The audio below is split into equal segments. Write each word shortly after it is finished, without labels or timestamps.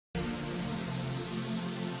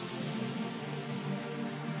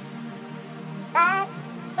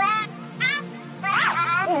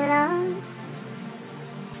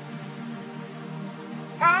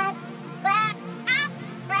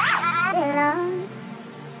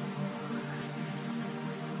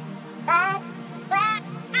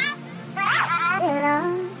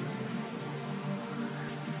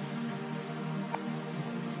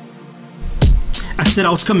I said I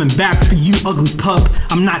was coming back for you, ugly pup.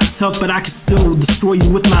 I'm not tough, but I can still destroy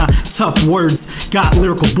you with my tough words. Got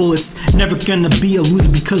lyrical bullets, never gonna be a loser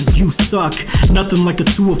because you suck. Nothing like a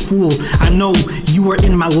to a fool. I know you were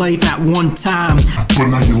in my life at one time, but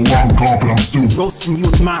now you're long gone, but I'm still roasting you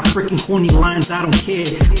with my freaking corny lines. I don't care,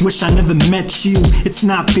 wish I never met you. It's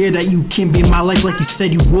not fair that you can't be in my life like you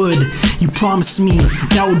said you would. You promised me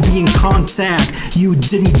that would be in contact. You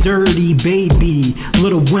did me dirty, baby.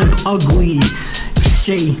 Little wimp, ugly.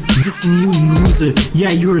 Shea, dissing you, you loser. Yeah,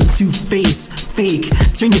 you're a two-faced fake.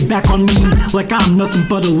 Turn your back on me like I'm nothing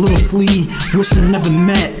but a little flea. Wish we never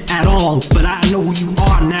met at all, but I know who you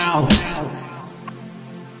are now.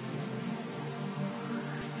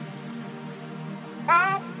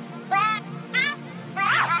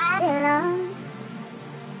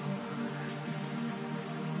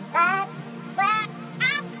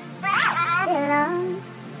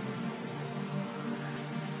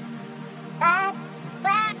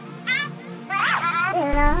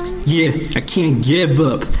 Yeah, I can't give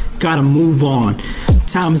up, gotta move on.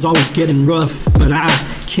 Time's always getting rough, but I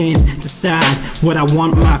can't decide what I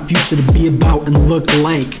want my future to be about and look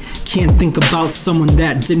like. Can't think about someone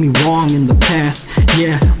that did me wrong in the past.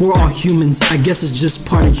 Yeah, we're all humans, I guess it's just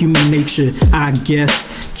part of human nature, I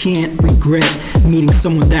guess. Can't regret meeting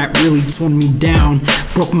someone that really torn me down,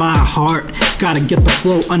 broke my heart. Gotta get the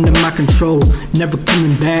flow under my control, never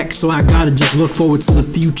coming back, so I gotta just look forward to the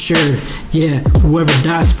future. Yeah, whoever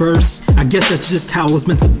dies first, I guess that's just how it was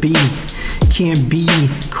meant to be. Can't be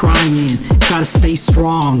crying, gotta stay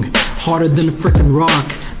strong, harder than a freaking rock,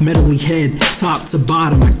 metally head, top to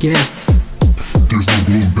bottom, I guess. There's no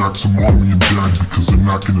going back to mommy and dad because they're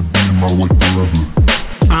not gonna be in my life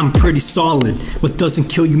forever. I'm pretty solid, what doesn't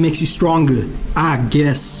kill you makes you stronger, I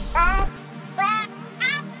guess.